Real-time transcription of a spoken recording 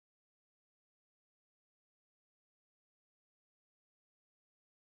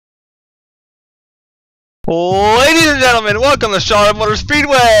Ladies and gentlemen, welcome to Charlotte Motor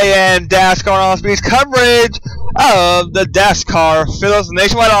Speedway and Dascar on Speed's coverage of the Dascar Phillips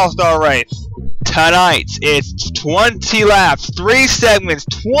Nationwide All-Star Race. Tonight, it's 20 laps, 3 segments,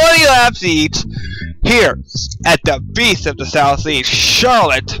 20 laps each, here at the Beast of the Southeast,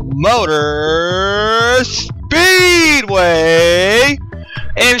 Charlotte Motor Speedway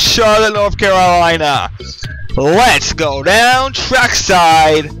in Charlotte, North Carolina. Let's go down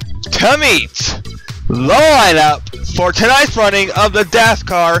trackside to meet the lineup for tonight's running of the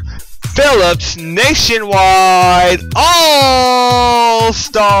Dascar Phillips Nationwide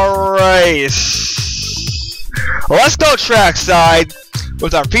All-Star Race. Let's go trackside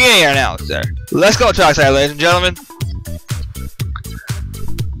with our PA announcer. Let's go trackside, ladies and gentlemen.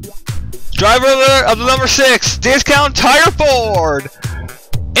 Driver of the number 6, Discount Tire Ford,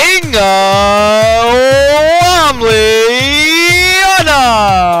 Rhianna.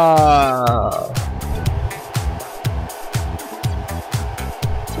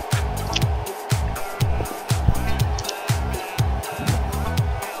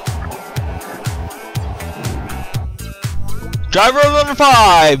 Driver of number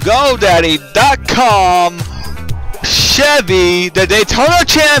 5, GoDaddy.com, Chevy, the Daytona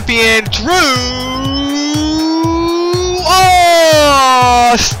champion, Drew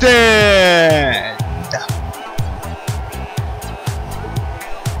Austin.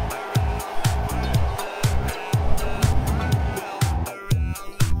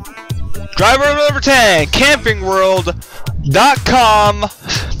 Driver of number 10, CampingWorld.com,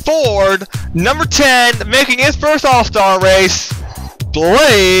 Ford, number 10, making his first All-Star race,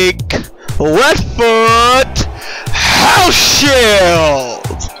 Blake Leftfoot Houseshield.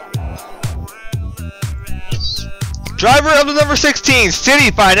 Driver of the number 16,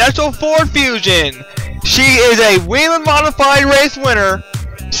 City Financial Ford Fusion. She is a Whelen Modified race winner,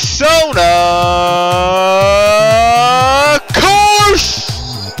 Sona Course.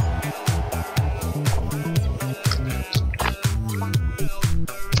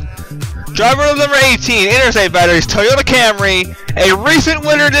 Driver of number 18, Interstate Batteries, Toyota Camry, a recent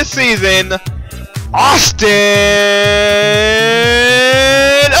winner this season, Austin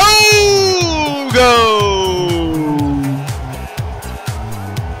Ogo.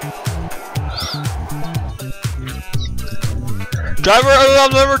 Driver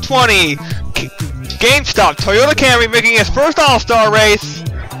of number 20, GameStop, Toyota Camry, making his first All-Star race,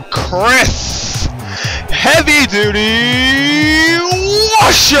 Chris Heavy Duty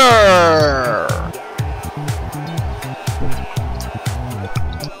Washer.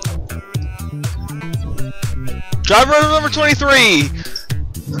 Driver of number 23,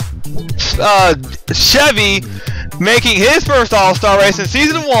 Chevy, making his first All-Star race in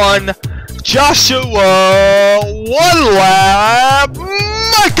Season 1, Joshua One Lap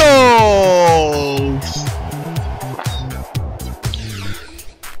Michaels.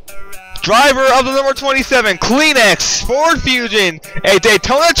 Driver of the number 27, Kleenex Ford Fusion, a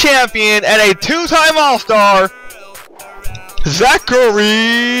Daytona champion and a 2-time All-Star,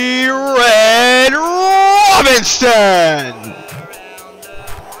 Zachary Red Robinson.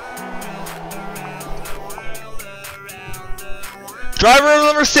 Driver of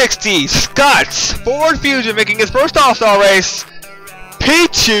number 60, Scott's Ford Fusion, making his first All-Star race,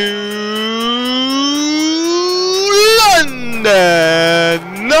 Pichu London.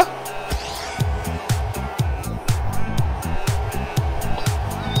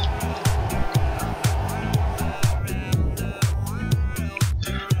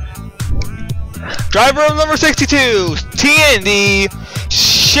 Driver of number 62, TND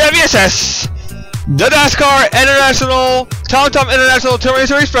Chevy SS, the Dascar International, TomTom International Touring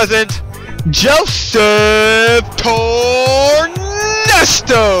Series President, Joseph Tornesto.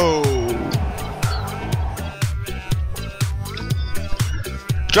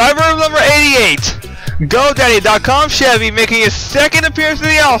 Driver of number 88, GoDaddy.com Chevy, making his second appearance in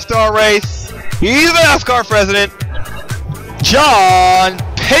the All-Star race, he's the Dascar President, John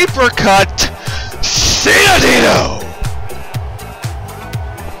Papercut Cianino.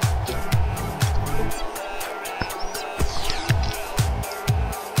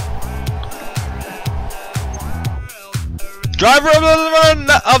 Driver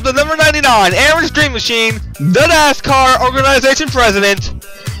of the number 99, Aaron's Dream Machine, the NASCAR Organization President,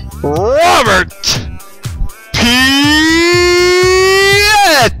 Robert Piet.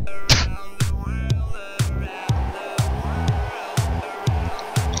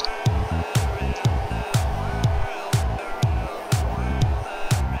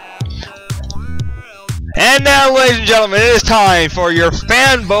 And now, ladies and gentlemen, it is time for your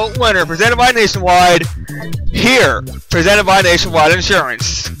fan vote winner, presented by Nationwide. Here, presented by Nationwide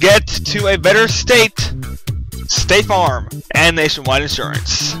Insurance. Get to a better state State Farm, and Nationwide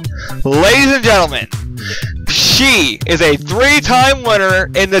Insurance. Ladies and gentlemen, she is a 3-time winner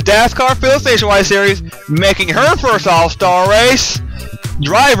in the Dascar Phillips Nationwide Series, making her first All-Star race.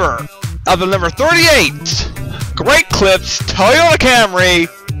 Driver of the number 38 Great Clips Toyota Camry,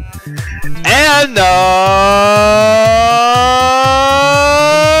 Anna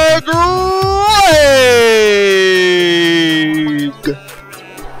Gregg.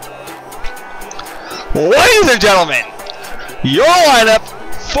 Ladies and gentlemen, your lineup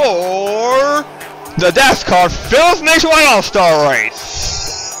for the Dascar Phillips Nationwide All-Star Race.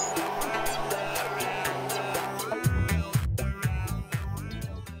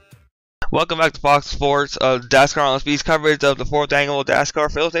 Welcome back to Fox Sports of Dascar on Speed's coverage of the 4th annual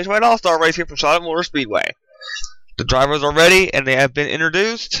Dascar Phillips Nationwide All-Star Race here from Charlotte Motor Speedway. The drivers are ready and they have been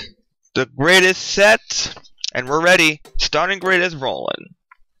introduced. The grid is set and we're ready. Starting grid is rolling.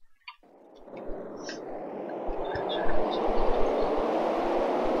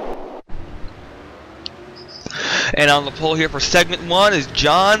 And on the pole here for segment 1 is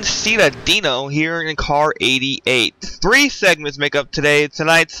John Cittadino here in car 88. 3 segments make up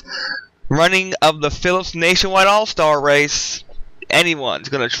tonight's running of the Phillips Nationwide All-Star Race. Anyone's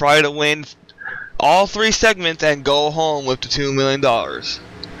going to try to win all 3 segments and go home with the $2 million.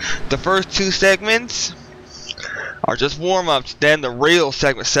 The first 2 segments are just warm-ups. Then the real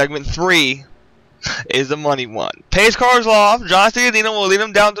segment, segment 3, is the money one. Pace cars off. John Cittadino will lead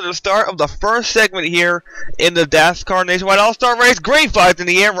them down to the start of the first segment here in the Dascar Nationwide All-Star Race. Green flags in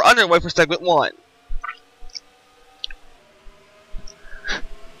the air. We're underway for segment 1.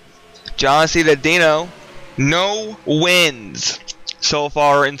 John Cittadino, no wins so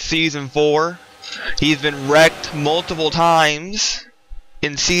far in Season 4. He's been wrecked multiple times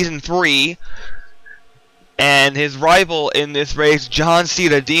in Season 3. And his rival in this race, John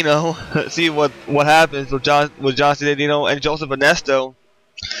Cittadino, let's see what happens with John Cittadino and Joseph Ernesto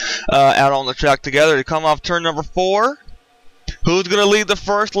out on the track together to come off turn number 4. Who's going to lead the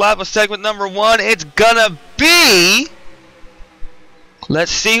first lap of segment number 1? It's going to be...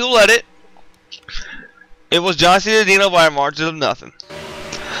 Let's see who led it. It was John Cittadino by a margin of nothing.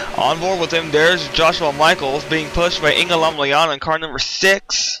 On board with him, there's Joshua Michaels being pushed by Inga Lamliana in car number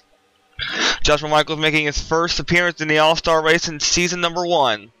 6. Joshua Michaels making his first appearance in the All-Star race in season number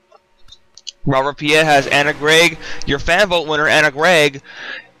 1. Robert Piet has Anna Gregg, your fan vote winner, Anna Gregg,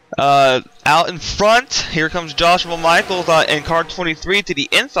 out in front. Here comes Joshua Michaels in car 23 to the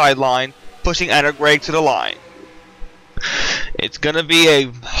inside line, pushing Anna Gregg to the line. It's going to be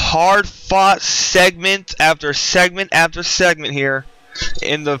a hard-fought segment after segment after segment here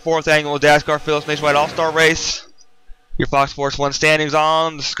in the 4th annual Dascar Phillips Nationwide All-Star Race. Your Fox Sports 1 standings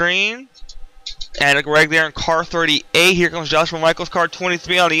on the screen. Anna Gregg there in car 38. Here comes Joshua Michaels, car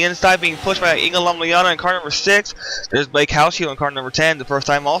 23 on the inside, being pushed by Inga Lamliana in car number 6. There's Blake Halshiel in car number 10, the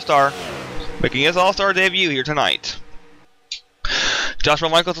first-time All-Star, making his All-Star debut here tonight. Joshua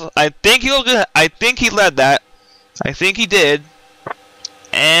Michaels, I think he led that. I think he did.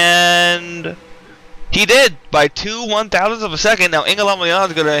 And he did by 2 1/1000ths of a second. Now Inga Lamliana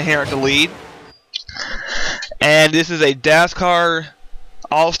is going to inherit the lead. And this is a Dascar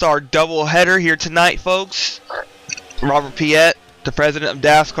All-Star doubleheader here tonight, folks. Robert Piet, the president of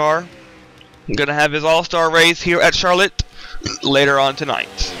Dascar, going to have his All-Star race here at Charlotte later on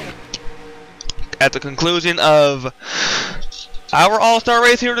tonight. At the conclusion of our All-Star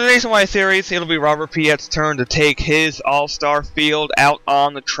race here in the Nationwide Series, it'll be Robert Piet's turn to take his All-Star field out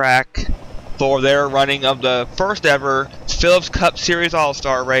on the track for their running of the first ever Phillips Cup Series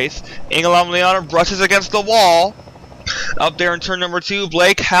All-Star race. Inga Lamliana brushes against the wall. Up there in turn number 2,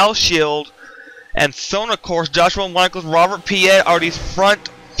 Blake Halshield and Sona course, Joshua Michaels, Robert Piet are these front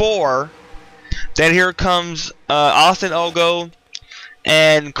 4. Then here comes Austin Ogo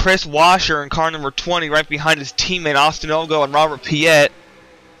and Chris Washer in car number 20, right behind his teammate Austin Ogo and Robert Piet.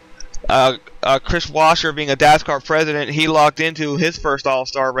 Chris Washer, being a Dascar president, he locked into his first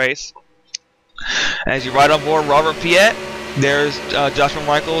All-Star race. As you ride on board Robert Piet, there's Joshua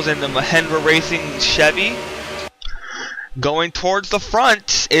Michaels in the Mahindra Racing Chevy. Going towards the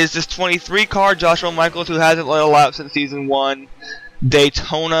front is this 23 car, Joshua Michaels, who hasn't led a lap since Season 1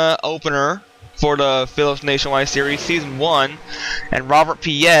 Daytona opener for the Phillips Nationwide Series Season 1. And Robert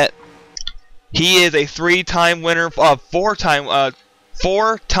Piet, he is a 3-time winner, four-time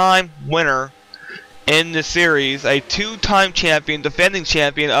winner in the series, a 2-time champion, defending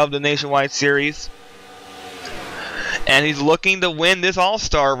champion of the Nationwide Series. And he's looking to win this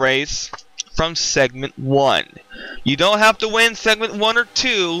All-Star race from segment 1. You don't have to win segment 1 or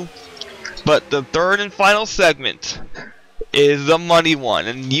 2, but the 3rd and final segment is the money one,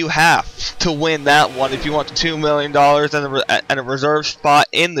 and you have to win that one if you want the $2 million and a reserve spot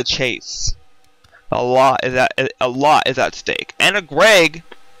in the chase. A lot is at stake. Anna Gregg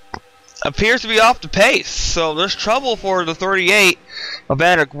appears to be off the pace, so there's trouble for the 38 of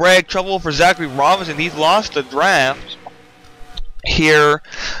Anna Gregg. Trouble for Zachary Robinson. He's lost the draft here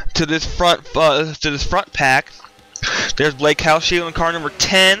to this front pack. There's Blake Halshield in car number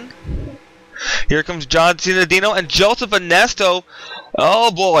 10. Here comes John Cittadino and Joseph Ernesto.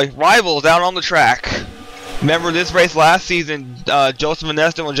 Oh boy, rivals out on the track. Remember this race last season, Joseph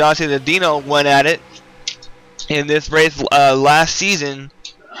Ernesto and John Cittadino went at it in this race last season.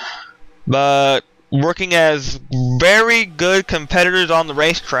 But working as very good competitors on the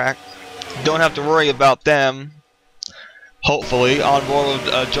racetrack. Don't have to worry about them. Hopefully on board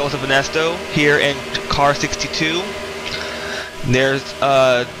with Joseph Ernesto here in car 62. There's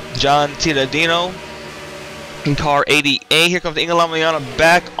John Cittadino in car 88. Here comes Ingela Miliana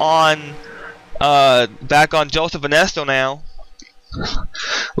back on Joseph Ernesto now.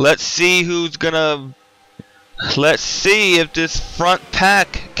 Let's see if this front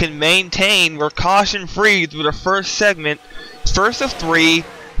pack can maintain. We're caution free through the first segment, first of 3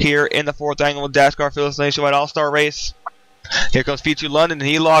 here in the 4th annual Dascar Phillips Nationwide All-Star Race. Here comes P2 London, and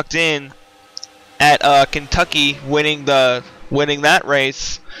he locked in at Kentucky, winning that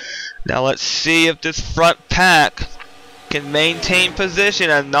race. Now let's see if this front pack can maintain position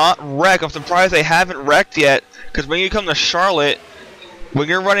and not wreck. I'm surprised they haven't wrecked yet, because when you come to Charlotte, when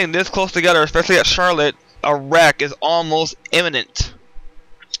you're running this close together, especially at Charlotte, a wreck is almost imminent.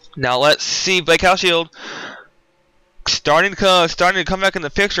 Now let's see Blake Halshield starting to come back in the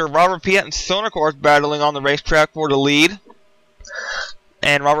picture. Robert Piet and Sonacor battling on the racetrack for the lead.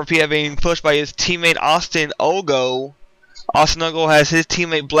 And Robert Piet being pushed by his teammate Austin Ogo. Austin Ogo has his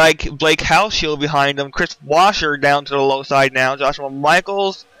teammate Blake Halshield behind him. Chris Washer down to the low side now. Joshua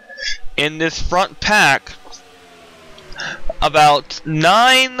Michaels in this front pack. About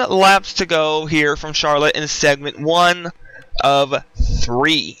 9 laps to go here from Charlotte in segment 1 of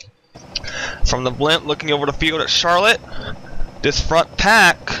 3. From the blimp looking over the field at Charlotte. This front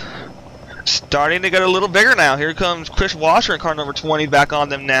pack starting to get a little bigger now. Here comes Chris Washer in car number 20 back on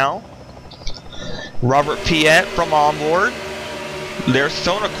them now. Robert Piet from onboard. There's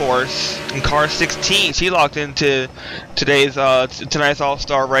Sonacor in car 16. She locked into tonight's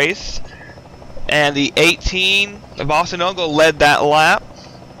All-Star race. And the 18 of Austin Ogo led that lap.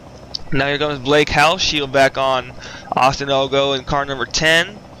 Now here comes Blake Halshield back on Austin Ogo in car number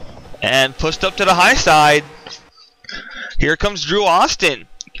 10. And pushed up to the high side. Here comes Drew Austin,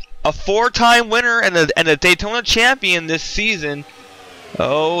 a 4-time winner and a Daytona champion this season.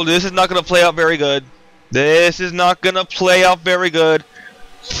 Oh, this is not going to play out very good. This is not going to play out very good.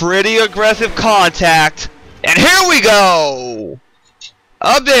 Pretty aggressive contact. And here we go!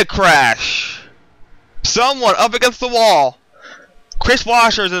 A big crash. Someone up against the wall. Chris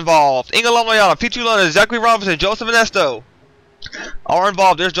Washer is involved. Ingela Miliana, P2 London, Zachary Robinson, Joseph Ernesto are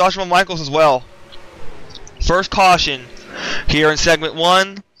involved. There's Joshua Michaels as well. First caution here in segment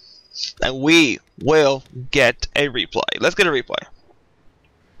 1. And we will get a replay. Let's get a replay.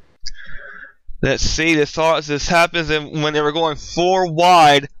 Let's see. This happens when they were going 4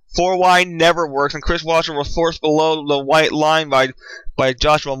 wide. 4 wide never works, and Chris Washer was forced below the white line by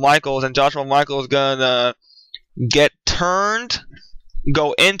Joshua Michaels, and Joshua Michaels gonna get turned,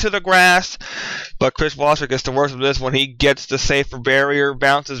 go into the grass, but Chris Washer gets the worst of this when he gets the safer barrier,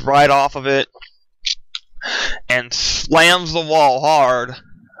 bounces right off of it, and slams the wall hard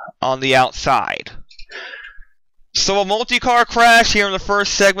on the outside. So a multi-car crash here in the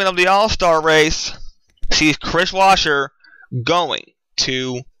first segment of the All-Star race sees Chris Washer going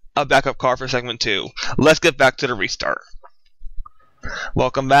to a backup car for segment 2. Let's get back to the restart.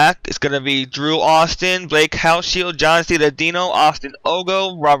 Welcome back. It's going to be Drew Austin, Blake Halshield, John Cittadino, Austin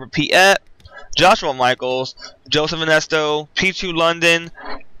Ogo, Robert Piet, Joshua Michaels, Joseph Ernesto, P2 London,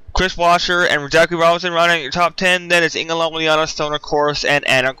 Chris Washer, and Zachary Robinson running at your top 10. Then it's Ingela Miliana, Sonacor, and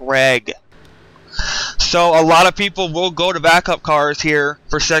Anna Gregg. So a lot of people will go to backup cars here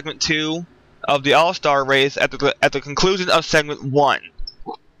for segment 2 of the All-Star race at the conclusion of segment 1.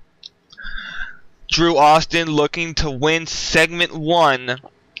 Drew Austin looking to win segment 1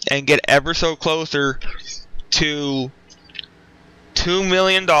 and get ever so closer to $2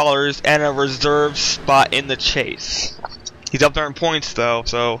 million and a reserve spot in the chase. He's up there in points though,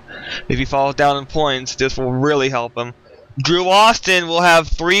 so if he falls down in points, this will really help him. Drew Austin will have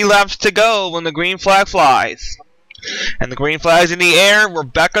 3 laps to go when the green flag flies. And the green flag's in the air. We're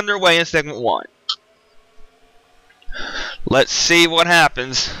back underway in segment 1. Let's see what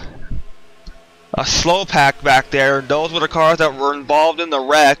happens. a slow pack back there. Those were the cars that were involved in the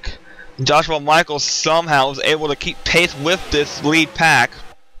wreck. Joshua Michaels somehow was able to keep pace with this lead pack.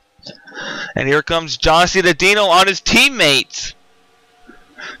 And here comes John Cittadino on his teammates.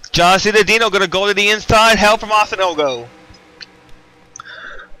 John Cittadino going to go to the inside. Help from Austin Ogo.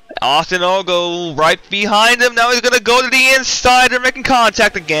 Austin Ogo right behind him. Now he's going to go to the inside. They're making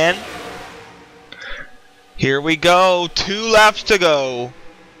contact again. Here we go. 2 laps to go.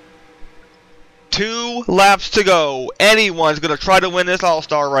 2 laps to go. Anyone's going to try to win this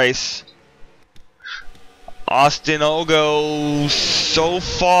All-Star race. Austin Ogo so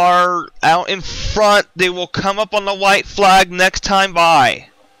far out in front. They will come up on the white flag next time by.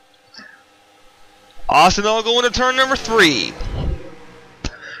 Austin Ogo into turn number 3.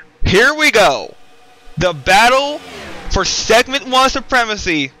 Here we go. The battle for segment 1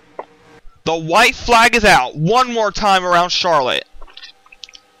 supremacy. The white flag is out one more time around Charlotte.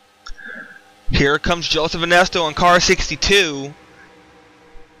 Here comes Joseph Ernesto in car 62.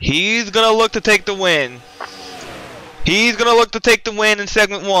 He's going to look to take the win. He's going to look to take the win in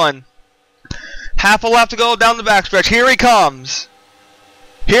segment 1. Half a lap to go down the backstretch. Here he comes.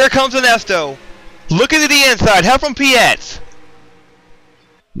 Here comes Ernesto. Looking to the inside. Help from Pietz.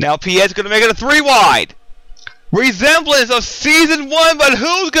 Now Pietz going to make it a 3 wide. Resemblance of season 1, but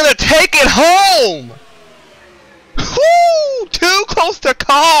who's going to take it home? Whoo! Too close to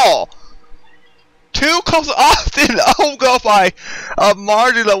call. Too close to Austin Ogo by a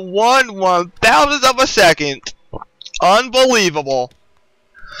margin of 1/1000th of a second. Unbelievable.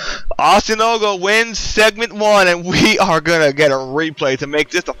 Austin Ogo wins segment 1, and we are going to get a replay to make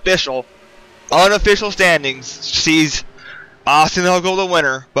this official. Unofficial standings sees Austin Ogo the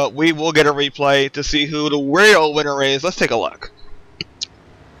winner, but we will get a replay to see who the real winner is. Let's take a look.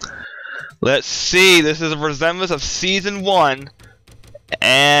 Let's see. This is a resemblance of season 1,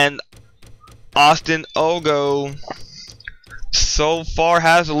 and Austin Ogo so far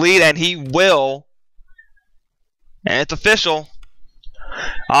has the lead, and he will. And it's official.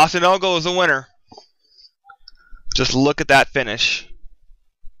 Austin Ogo is the winner. Just look at that finish.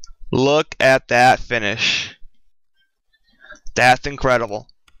 Look at that finish. That's incredible.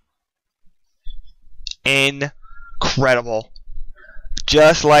 Incredible.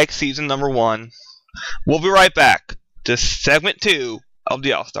 Just like season number 1. We'll be right back to segment 2 of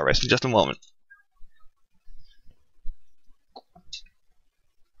the All-Star Race in just a moment.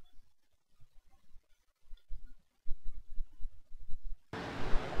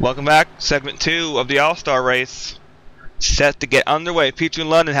 Welcome back. Segment 2 of the All-Star Race. Set to get underway. Petrie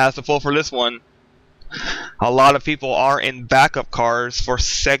London has the pull for this one. A lot of people are in backup cars for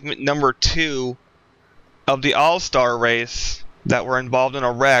segment number 2 of the All-Star Race that were involved in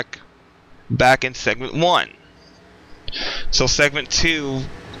a wreck back in segment 1. So segment 2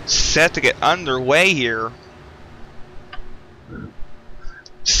 set to get underway here.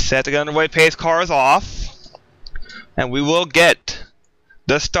 Set to get underway. Pace cars off. And we will get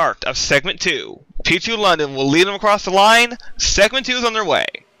the start of segment 2. Petrie London will lead them across the line. Segment 2 is underway.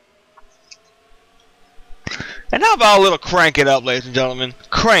 And how about a little crank it up, ladies and gentlemen?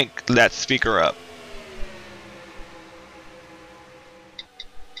 Crank that speaker up.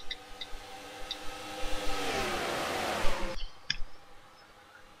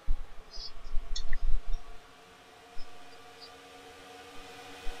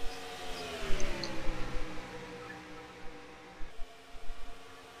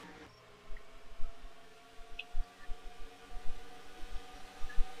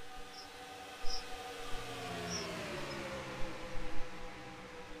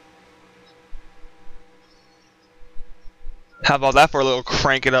 How about that for a little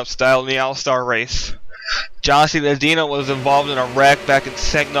crank it up style in the All-Star Race? John Cittadino was involved in a wreck back in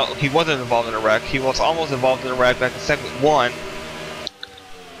segment. No, he wasn't involved in a wreck. He was almost involved in a wreck back in segment 1.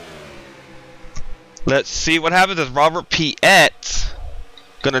 Let's see what happens as Robert Pietz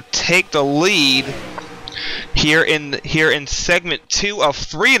gonna take the lead here in segment 2 of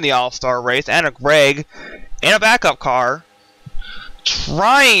 3 in the All-Star Race. Anna Gregg in a backup car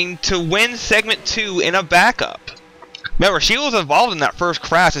trying to win segment 2 in a backup. Remember, she was involved in that first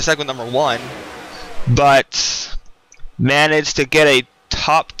crash in segment number 1, but managed to get a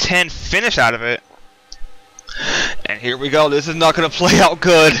top 10 finish out of it. And here we go. This is not going to play out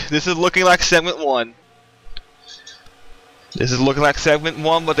good. This is looking like segment 1. This is looking like segment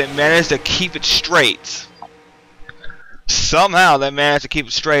 1, but they managed to keep it straight. Somehow they managed to keep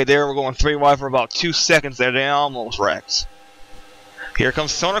it straight. They were going 3 wide for about 2 seconds there. They almost wrecked. Here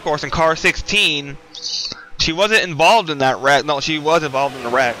comes Sonnecourse in car 16. She wasn't involved in that wreck. No, she was involved in the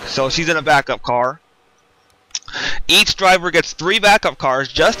wreck. So she's in a backup car. Each driver gets 3 backup cars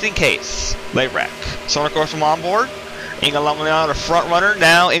just in case they wreck. So of course, from on board. Inga Lamliana, the front runner.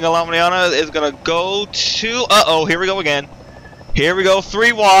 Now Inga Lamliana is going to go to... Uh-oh, here we go again. Here we go,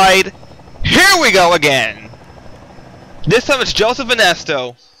 3 wide. Here we go again. This time it's Joseph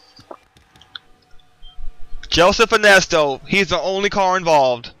Ernesto. Joseph Ernesto. He's the only car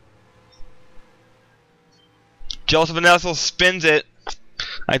involved. Joseph Ernesto spins it.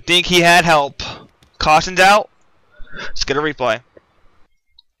 I think he had help. Caution's out. Let's get a replay.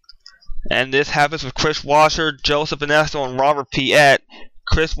 And this happens with Chris Washer, Joseph Ernesto, and Robert Piet.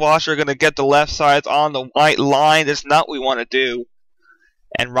 Chris Washer going to get the left sides on the white line. That's not what we want to do.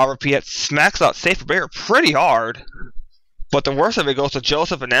 And Robert Piet smacks out safer barrier pretty hard. But the worst of it goes to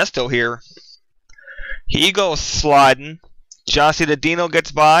Joseph Ernesto here. He goes sliding. John Cittadino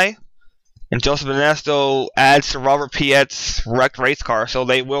gets by. And Joseph Ernesto adds to Robert Piet's wrecked race car. So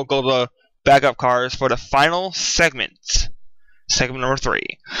they will go to backup cars for the final segment. Segment number 3.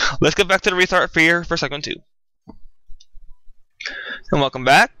 Let's get back to the restart here for segment 2. And welcome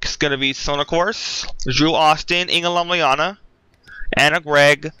back. It's going to be Sona Course, Drew Austin, Inga Lamliana, Anna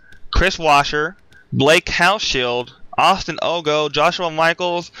Gregg, Chris Washer, Blake Houseshield, Austin Ogo, Joshua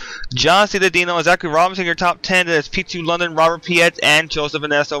Michaels, John Cittadino, and Zachary Robinson, your top 10. That is P2 London, Robert Piet, and Joseph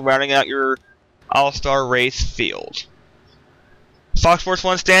Ernesto rounding out your all-star race field. Fox Sports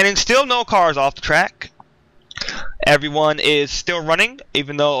 1 standing, still no cars off the track. Everyone is still running,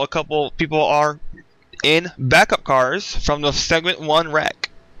 even though a couple people are in backup cars from the segment 1 wreck.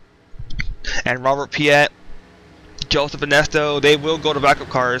 And Robert Piet, Joseph Ernesto, they will go to backup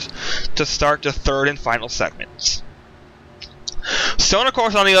cars to start the 3rd and final segments. Sona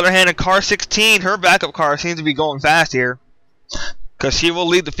Course, on the other hand, in car 16, her backup car seems to be going fast here, because she will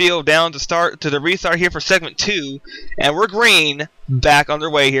lead the field down to the restart here for segment 2, and we're green back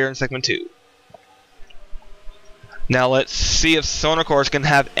underway here in segment 2. Now let's see if Sona Course can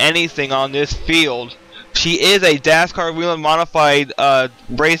have anything on this field. She is a Dascar Wheel and Modified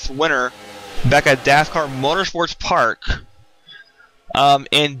race winner back at Dascar Motorsports Park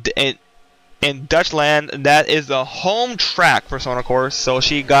in Dutchland. That is the home track for Sona Course, so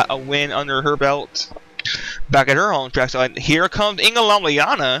she got a win under her belt back at her home track. So here comes Inga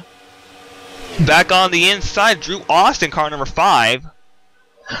Lamliana back on the inside. Drew Austin, car number 5.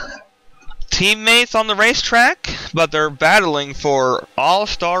 Teammates on the racetrack, but they're battling for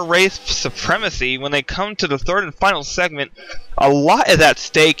all-star race supremacy when they come to the 3rd and final segment. A lot is at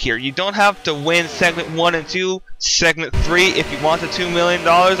stake here. You don't have to win segment 1 and 2. Segment 3, if you want the $2 million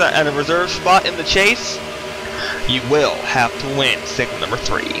and a reserve spot in the chase, you will have to win segment number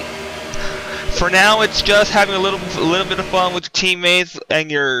 3. For now, it's just having a little bit of fun with your teammates and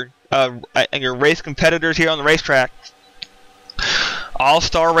your race competitors here on the racetrack.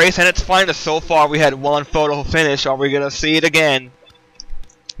 All-star race, and it's finest so far. We had 1 photo finish. Are we going to see it again?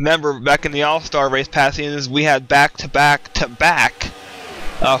 Remember, back in the all-star race past seasons, we had back-to-back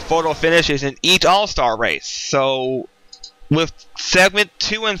photo finishes in each all-star race. So, with segment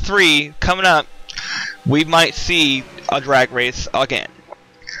 2 and 3 coming up, we might see a drag race again.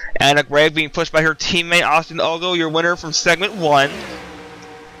 Anna Gregg being pushed by her teammate Austin Ogo, your winner from segment 1.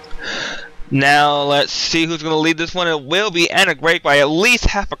 Now, let's see who's going to lead this one. It will be Anna Gregg by at least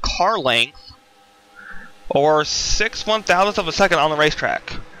half a car length, or 6/1000ths of a second on the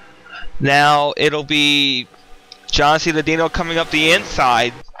racetrack. Now, it'll be John Cittadino coming up the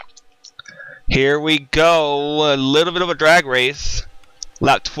inside. Here we go. A little bit of a drag race.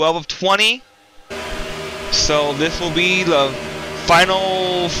 Lap 12 of 20. So, this will be the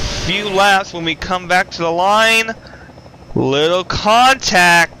final few laps when we come back to the line. Little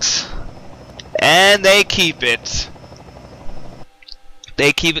contact. And they keep it.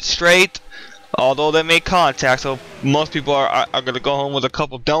 They keep it straight, although they make contact. So most people are going to go home with a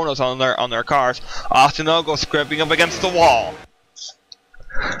couple donuts on their cars. Austin Ogo scraping up against the wall.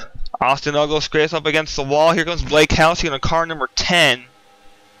 Austin Ogo scrapes up against the wall. Here comes Blake House in car number 10,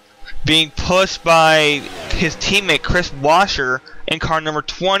 being pushed by his teammate Chris Washer in car number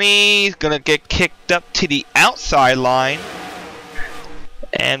 20. He's going to get kicked up to the outside line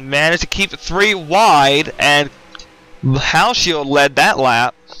and managed to keep it 3 wide, and Houseshield led that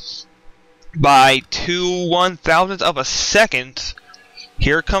lap by 2/1000ths of a second.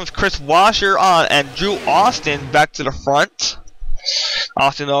 Here comes Chris Washer on and Drew Austin back to the front.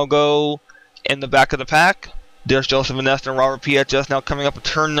 Austin Ogo in the back of the pack. There's Joseph Ernesto and Robert Piet just now coming up to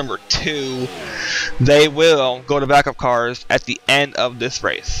turn number 2. They will go to backup cars at the end of this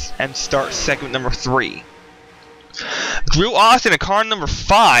race and start segment number 3. Drew Austin in car number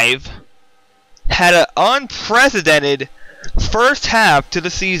 5 had an unprecedented first half to the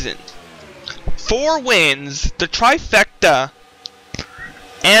season. 4 wins, the trifecta,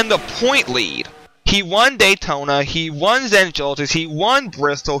 and the point lead. He won Daytona, he won St. Joltis, he won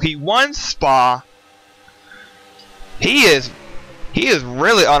Bristol, he won Spa. He is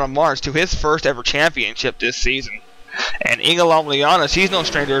really on a march to his first ever championship this season. And Rhianna, she's no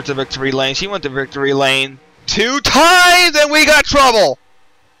stranger to victory lane. She went to victory lane 2 times and we got trouble.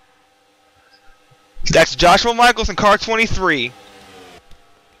 That's Joshua Michaels in car 23.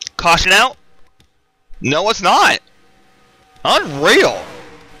 Caution out? No, it's not. Unreal.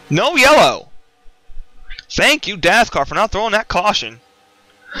 No yellow. Thank you, Dascar, for not throwing that caution.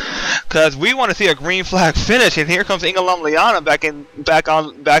 Because we want to see a green flag finish, and here comes Rhianna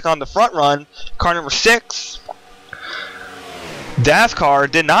back on the front run, car number 6.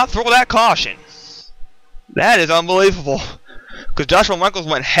 Dascar did not throw that caution. That is unbelievable. Because Joshua Michaels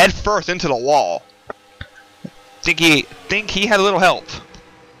went head first into the wall. Think he had a little help.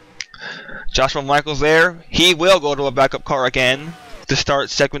 Joshua Michaels there. He will go to a backup car again to start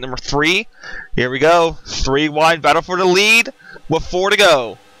segment number 3. Here we go. 3 wide battle for the lead with 4 to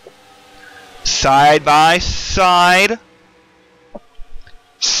go. Side by side.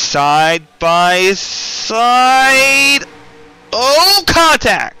 Side by side. Oh,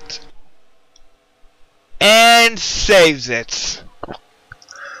 contact! And saves it.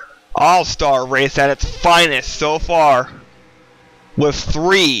 All-star race at its finest so far, with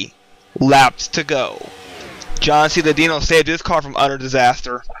 3 laps to go. John C. Ladino saved his car from utter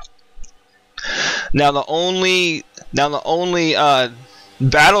disaster. Now the only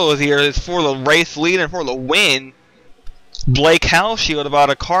battle here is for the race lead and for the win. Blake Halshield about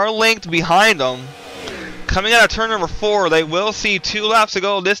a car length behind him. Coming out of turn number 4, they will see 2 laps to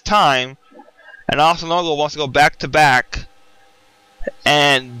go this time. And Austin Ogle wants to go back to back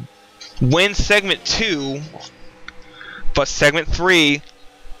and win segment 2. But segment 3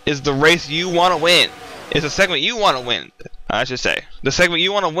 is the race you want to win. It's a segment you want to win, I should say. The segment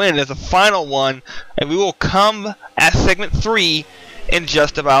you want to win is the final one, and we will come at segment 3 in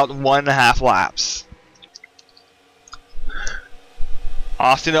just about 1.5 laps.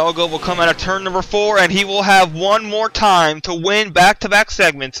 Austin Ogle will come out of turn number 4, and he will have one more time to win back-to-back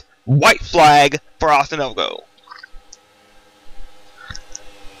segments. White flag for Austin Ogle.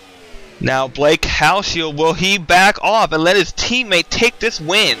 Now Blake Halshield, will he back off and let his teammate take this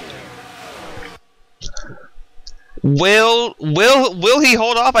win? Will he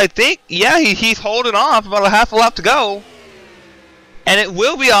hold off? I think, yeah, he's holding off. About a half a lap to go. And it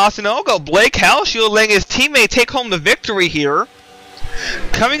will be Austin Ogle. Blake Halshield letting his teammate take home the victory here.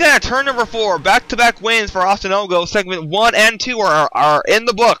 Coming out of turn number 4, back-to-back wins for Austin Ogle. Segment 1 and 2 are in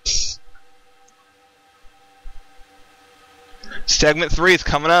the books. Segment 3 is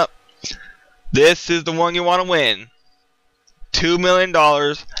coming up. This is the one you want to win. $2 million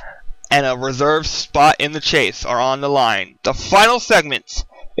and a reserve spot in the chase are on the line. The final segment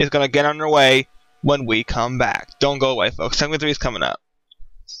is going to get underway when we come back. Don't go away, folks. Segment 3 is coming up.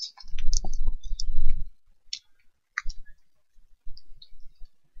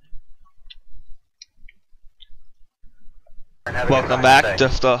 Welcome back to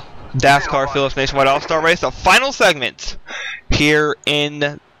the Dascar Phillips Nationwide All-Star Race. The final segment here in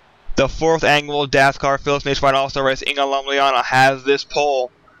the 4th annual Dascar Phillips Nationwide All-Star Race. Rhianna has this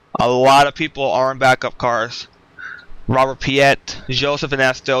pole. A lot of people are in backup cars. Robert Piet, Joseph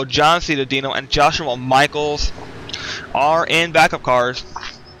Inesto, John C. Dodino, and Joshua Michaels are in backup cars.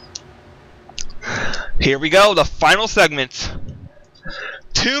 Here we go, the final segment.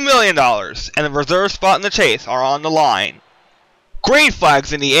 $2 million and the reserve spot in the chase are on the line. Green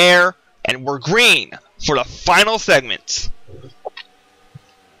flags in the air, and we're green for the final segment.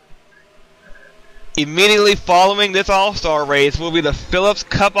 Immediately following this All-Star race will be the Phillips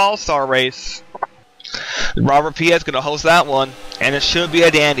Cup All-Star race. Robert Piet's going to host that one, and it should be a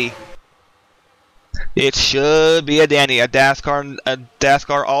dandy. It should be a dandy. A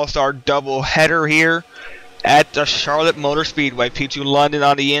Dascar All-Star double header here at the Charlotte Motor Speedway. Pichu London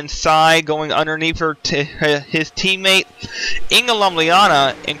on the inside, going underneath his teammate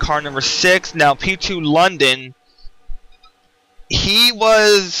Rhianna in car number 6. Now Pichu London, he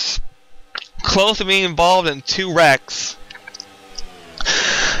was close to being involved in 2 wrecks.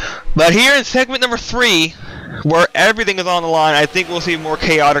 But here in segment number 3, where everything is on the line, I think we'll see more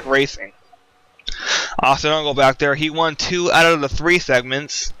chaotic racing. Austin Ogle back there, he won 2 out of the 3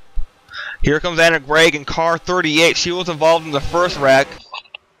 segments. Here comes Anna Gregg in car 38. She was involved in the first wreck.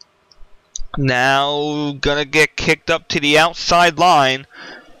 Now gonna get kicked up to the outside line.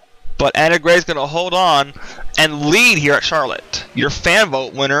 But Anna Gregg's gonna hold on and lead here at Charlotte. Your fan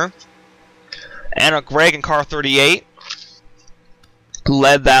vote winner, Anna Gregg in car 38.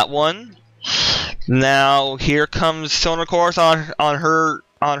 Led that one. Now here comes Sona course on her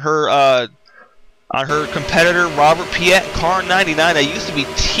competitor Robert Piet, car 99. They used to be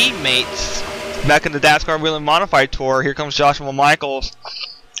teammates back in the Dascar Wheel and Modified Tour. Here comes Joshua Michaels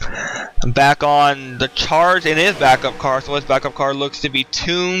back on the charge in his backup car. So his backup car looks to be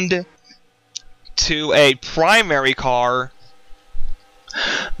tuned to a primary car,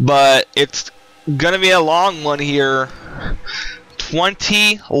 but it's gonna be a long one here.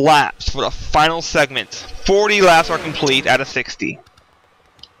 20 laps for the final segment. 40 laps are complete out of 60.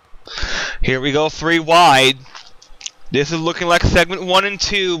 Here we go, 3 wide. This is looking like segment 1 and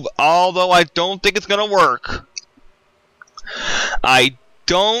 2, although I don't think it's gonna work. I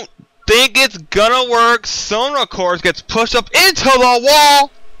don't think it's gonna work. Sona, of course, gets pushed up into the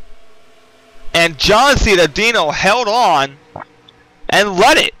wall, and John Cittadino held on and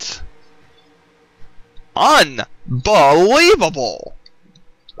let it. Unbelievable.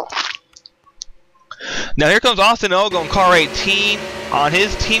 Now here comes Austin Ogo in car 18 on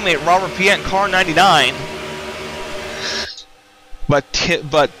his teammate Robert Piet in car 99. But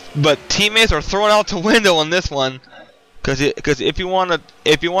teammates are thrown out the window on this one, because if you want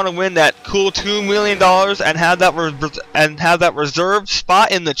to win that cool $2 million and have that reserved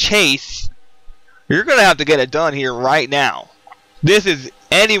spot in the chase, you're gonna have to get it done here right now. This is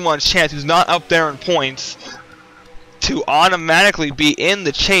anyone's chance who's not up there in points to automatically be in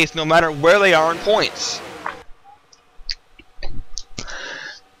the chase no matter where they are in points.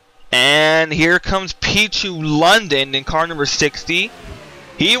 And here comes Pichu London in car number 60.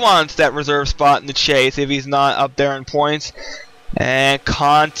 He wants that reserve spot in the chase if he's not up there in points. And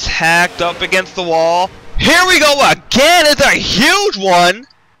contact up against the wall. Here we go again. It's a huge one.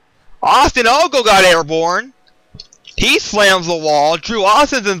 Austin Ogo got airborne. He slams the wall. Drew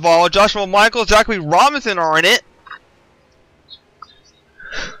Austin's involved. Joshua Michaels, Zachary Robinson are in it.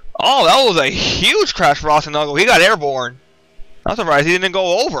 Oh, that was a huge crash for Austin Ogo. He got airborne. I'm surprised he didn't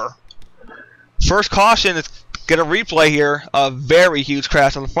go over. First caution is get a replay here. A very huge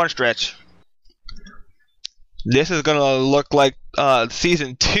crash on the front stretch. This is gonna look like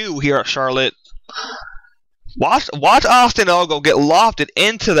season 2 here at Charlotte. Watch Austin Ogo get lofted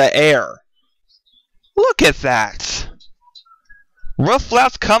into the air. Look at that. Roof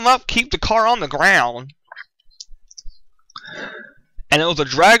flaps come up, keep the car on the ground. And it was a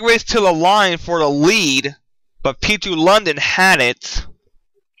drag race to the line for the lead, but Pichu London had it.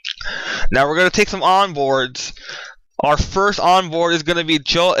 Now we're gonna take some onboards. Our first onboard is gonna be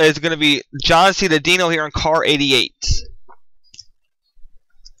John Cittadino here in car 88.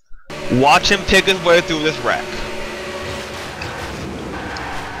 Watch him pick his way through this wreck.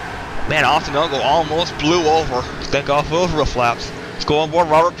 Man, Austin Ogo almost blew over. Thank God for those roof flaps. Let's go on board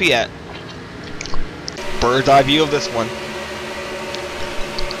Robert Piet. Bird's eye view of this one.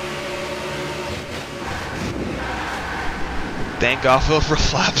 Thank God for those roof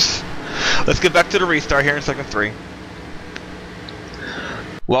flaps. Let's get back to the restart here in second 3.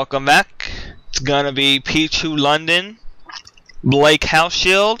 Welcome back. It's gonna be Pichu London, Blake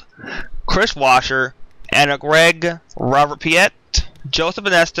Houseshield, Chris Washer, Anna Gregg, Robert Piet, Joseph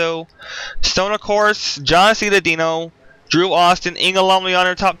Benesto, Sona Course, John Cittadino, Drew Austin, Inga Lumley on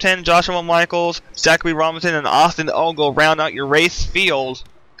their top 10, Joshua Michaels, Zachary Robinson, and Austin Ogo round out your race field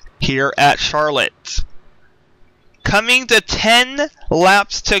here at Charlotte. Coming to 10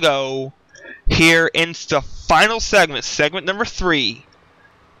 laps to go here in the final segment, segment number 3.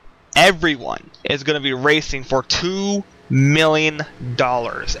 Everyone is going to be racing for $2 million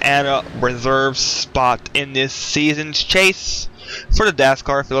and a reserve spot in this season's chase for the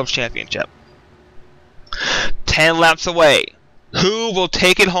Dascar Phillips Championship. 10 laps away. Who will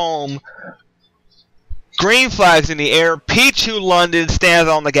take it home? Green flags in the air. Pichu London stands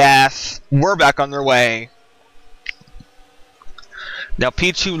on the gas. We're back on their way. Now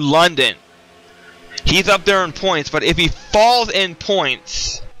Pichu London, he's up there in points, but if he falls in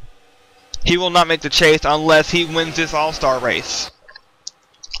points, he will not make the chase unless he wins this all-star race.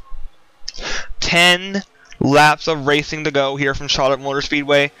 10 laps of racing to go here from Charlotte Motor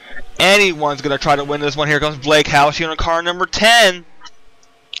Speedway. Anyone's going to try to win this one. Here comes Blake House here in car number 10.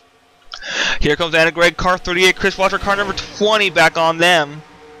 Here comes Anna Gregg, car 38. Chris Walker, car number 20, back on them.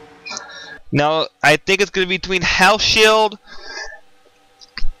 Now, I think it's going to be between Houseshield,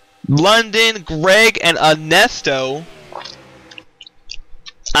 London, Gregg, and Ernesto.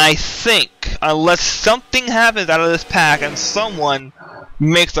 I think, unless something happens out of this pack and someone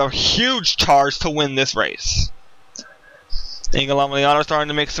makes a huge charge to win this race. Inga Lumley starting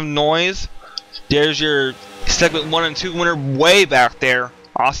to make some noise. There's your segment 1 and 2 winner way back there.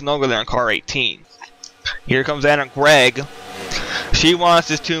 Austin Ogo there in car 18. Here comes Anna Gregg. She wants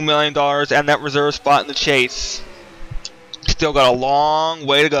this $2 million and that reserve spot in the chase. Still got a long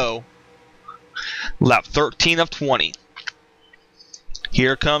way to go. Lap 13 of 20.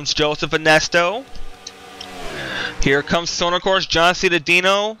 Here comes Joseph Ernesto. Here comes Sonocor's John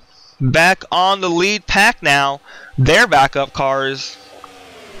Cittadino. Back on the lead pack now. Their backup cars.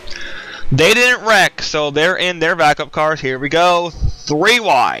 They didn't wreck, so they're in their backup cars. Here we go. 3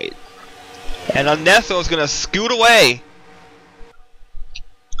 wide. And Ernesto is going to scoot away.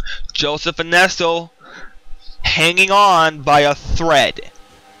 Joseph Ernesto hanging on by a thread.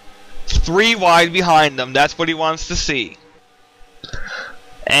 3 wide behind them. That's what he wants to see.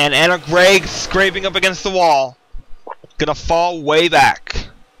 And Anna Gregg scraping up against the wall. Gonna fall way back.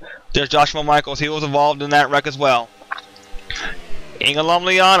 There's Joshua Michaels. He was involved in that wreck as well. Inga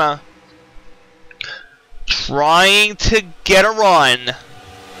Liana trying to get a run.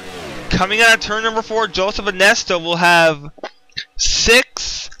 Coming out of turn number 4, Joseph Ernesto will have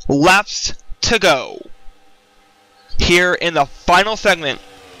 6 laps to go. Here in the final segment.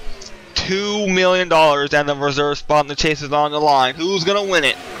 $2 million and the reserve spot in the chase is on the line. Who's going to win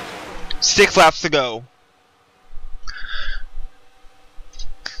it? 6 laps to go.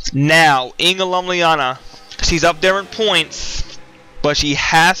 Now, Inga Liana. She's up there in points, but she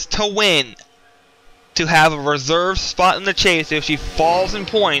has to win to have a reserve spot in the chase. If she falls in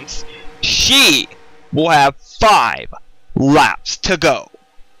points, she will have 5 laps to go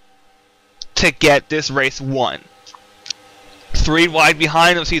to get this race won. 3 wide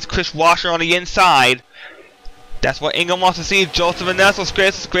behind him sees Chris Washer on the inside. That's what Inga wants to see. Joseph Ernesto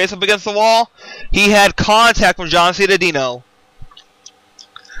scrapes up against the wall. He had contact from John Cittadino.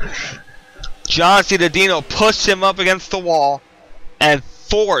 John Cittadino pushed him up against the wall and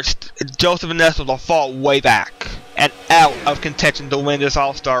forced Joseph Ernesto to fall way back and out of contention to win this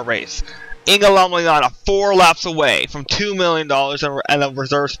all-star race. Inga Liana 4 laps away from $2 million and a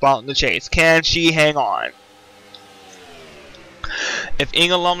reserve spot in the chase. Can she hang on? If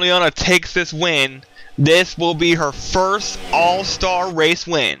Inga Liana takes this win, this will be her first all-star race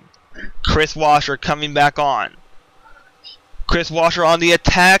win. Chris Washer coming back on. Chris Washer on the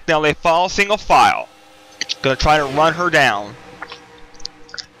attack. Now they follow single file. Gonna try to run her down.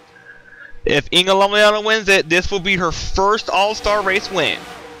 If Inga Liana wins it, this will be her first all-star race win.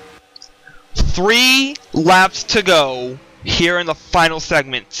 3 laps to go here in the final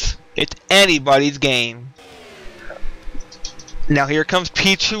segment. It's anybody's game. Now here comes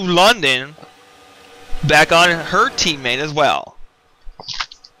P2 London back on her teammate as well.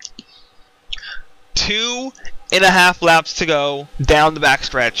 2.5 laps to go down the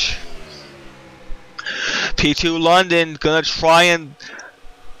backstretch. P2 London gonna try and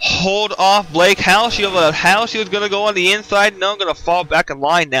hold off Blake Halshield, but Halshield's gonna go on the inside. No, gonna fall back in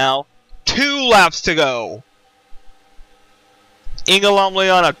line now. 2 laps to go. Inga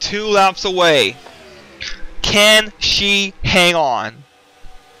Liana 2 laps away. Can she hang on?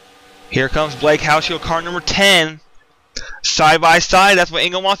 Here comes Blake Halshield, car number 10. Side by side, that's what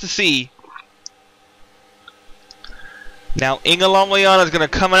Inga wants to see. Now Inga Liana is going to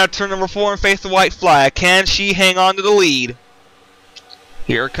come out of turn number 4 and face the white flag. Can she hang on to the lead?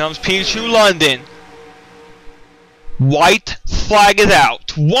 Here comes P2 London. White flag is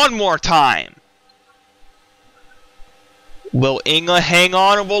out. One more time. Will Inga hang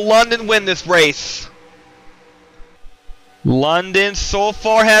on or will London win this race? London so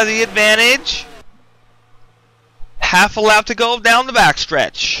far has the advantage. Half a lap to go down the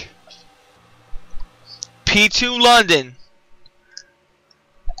backstretch. P2 London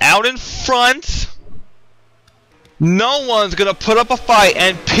out in front. No one's going to put up a fight,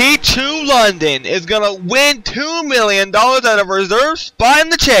 and P2 London is going to win $2 million out of reserve spot in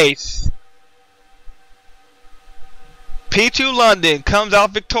the chase. P2 London comes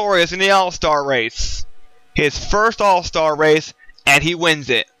out victorious in the All-Star race. His first All-Star race, and he wins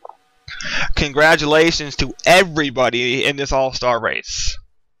it. Congratulations to everybody in this All-Star race.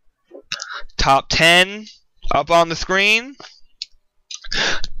 Top 10 up on the screen.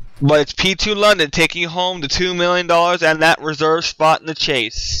 But it's P2 London taking home the $2 million and that reserve spot in the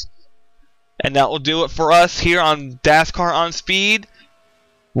chase. And that will do it for us here on Dascar on Speed.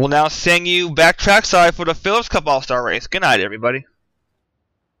 We'll now send you back trackside for the Phillips Cup All-Star race. Good night, everybody.